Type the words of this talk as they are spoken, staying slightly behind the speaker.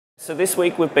So this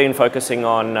week we've been focusing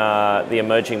on the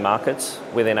emerging markets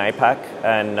within APAC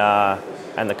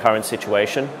and the current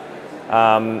situation.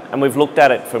 And we've looked at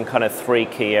it from kind of three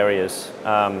key areas.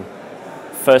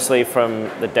 Firstly, from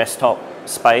the desktop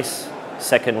space,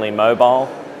 secondly, mobile,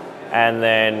 and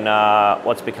then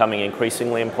what's becoming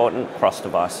increasingly important,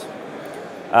 cross-device.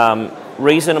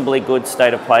 Reasonably good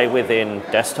state of play within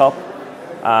desktop.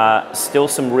 Still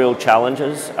some real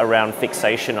challenges around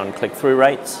fixation on click-through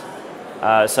rates.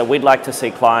 So we'd like to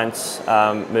see clients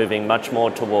moving much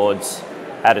more towards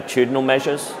attitudinal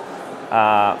measures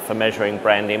for measuring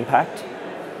brand impact,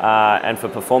 and for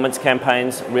performance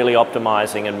campaigns, really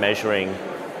optimizing and measuring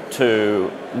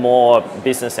to more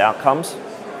business outcomes,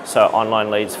 so online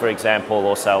leads, for example,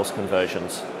 or sales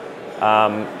conversions.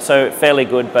 So fairly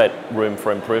good, but room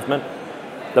for improvement.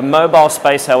 The mobile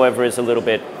space, however, is a little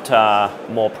bit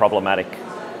more problematic.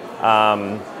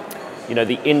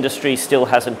 The industry still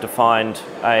hasn't defined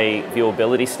a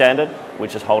viewability standard,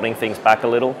 which is holding things back a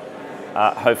little.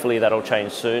 Hopefully that'll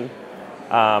change soon.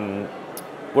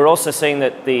 We're also seeing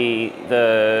that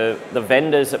the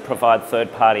vendors that provide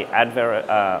third-party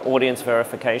audience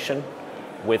verification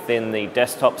within the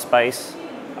desktop space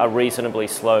are reasonably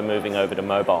slow moving over to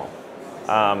mobile.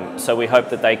 So we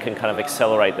hope that they can kind of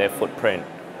accelerate their footprint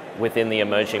within the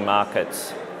emerging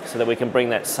markets so that we can bring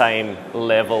that same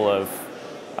level of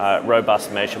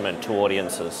robust measurement to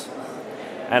audiences.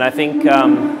 And I think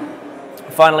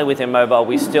finally within mobile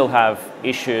we still have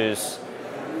issues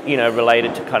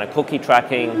related to kind of cookie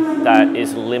tracking that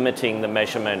is limiting the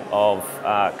measurement of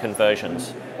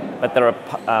conversions. But there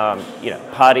are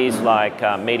parties like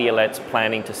MediaLet's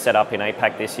planning to set up in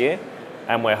APAC this year,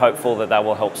 and we're hopeful that that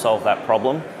will help solve that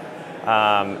problem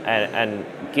and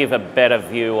give a better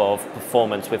view of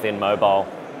performance within mobile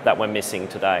that we're missing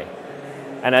today.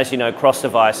 And as you know,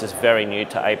 cross-device is very new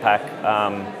to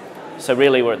APAC. So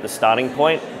really we're at the starting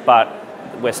point, but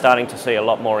we're starting to see a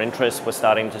lot more interest. We're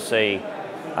starting to see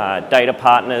data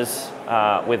partners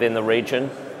within the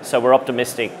region. So we're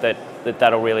optimistic that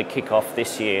that'll really kick off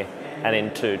this year and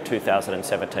into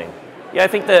 2017. Yeah, I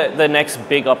think the next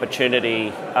big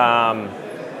opportunity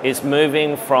is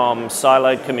moving from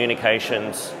siloed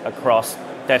communications across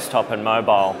desktop and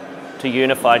mobile to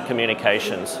unified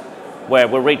communications, where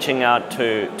we're reaching out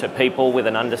to people with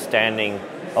an understanding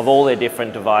of all their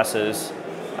different devices.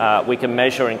 We can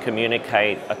measure and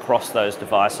communicate across those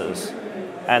devices.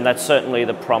 And that's certainly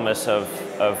the promise of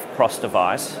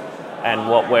cross-device and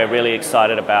what we're really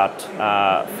excited about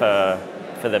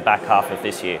for the back half of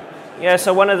this year. Yeah,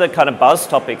 so one of the kind of buzz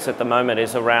topics at the moment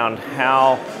is around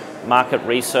how market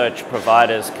research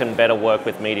providers can better work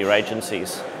with media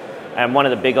agencies. And one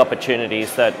of the big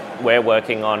opportunities that we're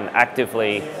working on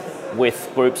actively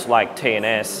with groups like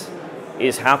TNS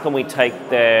is how can we take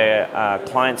their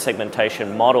client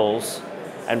segmentation models,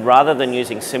 and rather than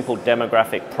using simple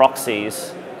demographic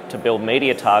proxies to build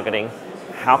media targeting,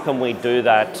 how can we do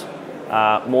that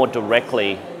more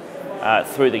directly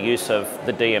through the use of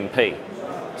the DMP?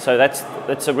 So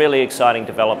that's a really exciting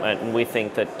development, and we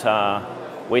think that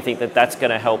that's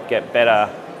going to help get better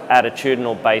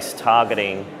attitudinal-based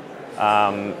targeting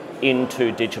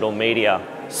into digital media,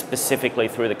 specifically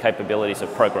through the capabilities of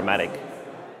programmatic.